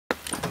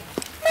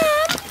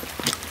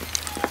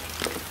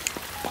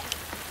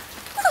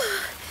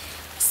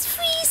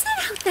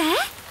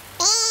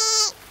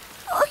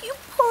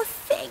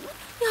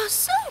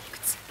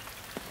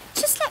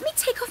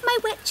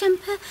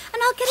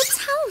and I'll get a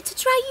towel to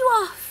dry you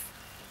off.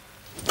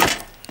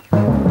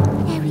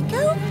 There we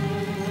go.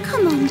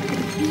 Come on,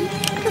 baby.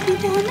 You'll be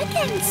warm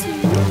again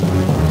soon.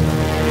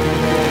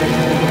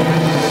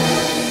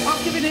 I'm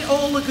giving it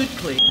all a good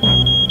clean.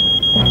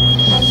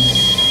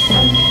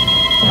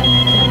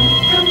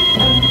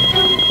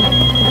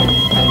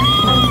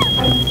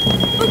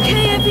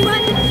 Okay,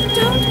 everyone,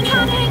 don't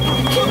panic.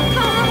 Keep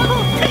calm.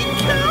 Keep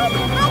calm?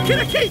 How can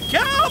I keep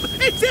calm?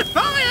 It's a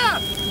fire!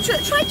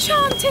 Try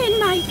chanting,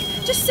 Mike.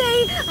 Just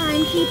say,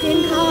 I'm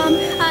keeping calm,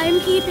 I'm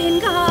keeping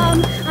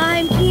calm,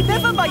 I'm keeping...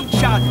 Never mind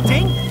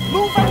chanting.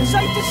 Move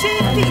outside to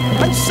safety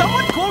and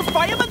someone call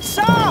Fireman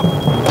Sam.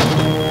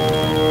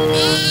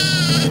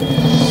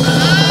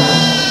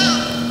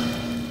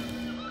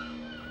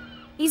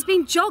 He's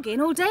been jogging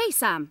all day,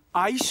 Sam.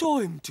 I saw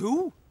him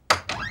too.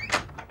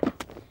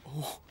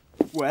 Oh,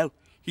 well,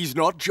 he's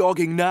not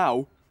jogging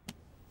now.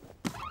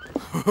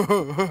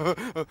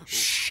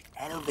 Shh,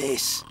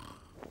 Elvis.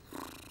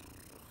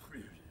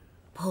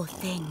 Poor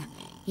thing.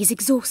 He's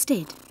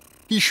exhausted.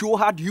 He sure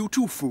had you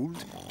two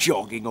fooled.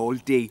 Jogging all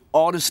day,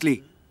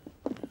 honestly.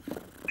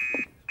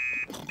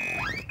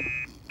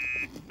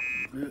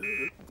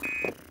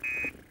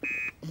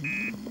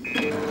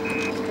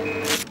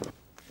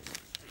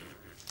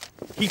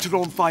 Heater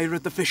on fire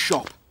at the fish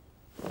shop.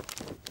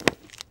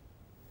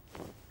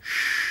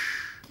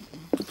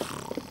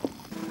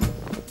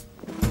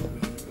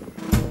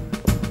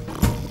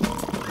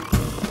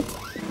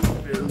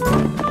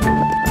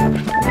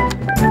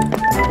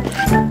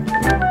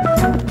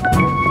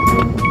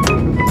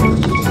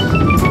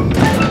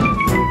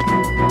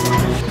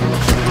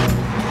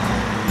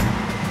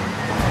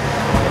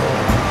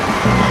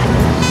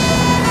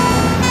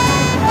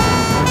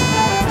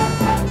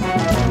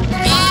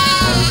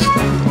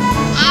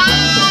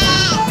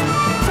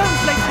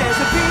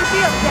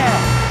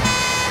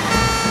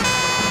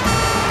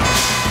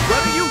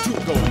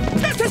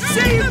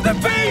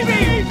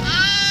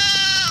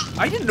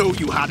 I didn't know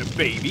you had a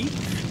baby.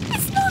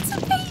 It's not a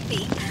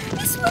baby.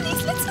 It's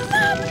Willie's little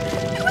lamb.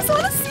 It was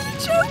all a silly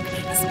joke.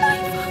 It's my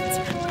fault.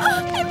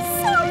 Oh, I'm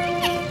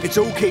sorry. It's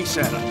okay,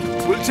 Sarah.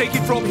 We'll take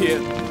it from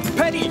here.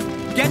 Penny,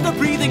 get the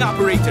breathing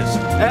apparatus.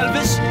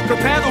 Elvis,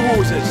 prepare the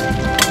hoses.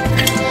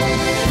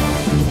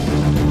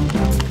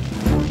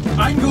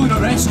 I'm going to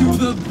rescue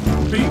the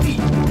baby.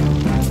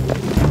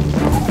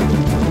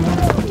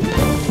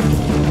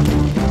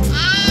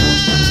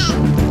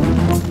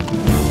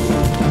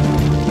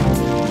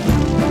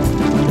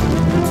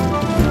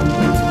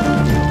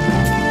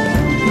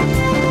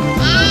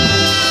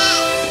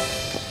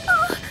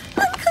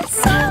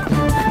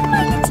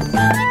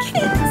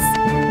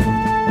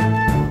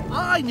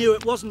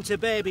 It wasn't a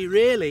baby,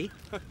 really.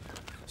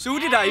 So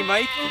did I,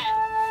 Mike.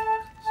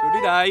 So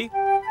did I.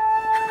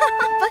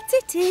 But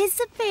it is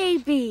a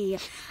baby,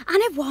 and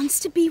it wants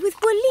to be with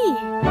Wooly.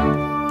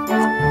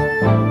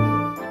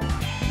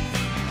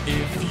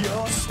 If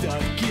you're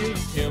stuck, give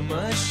him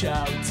a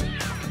shout.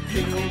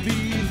 He'll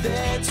be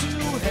there to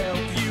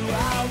help you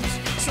out.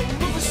 So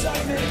move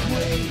aside, make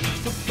way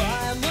for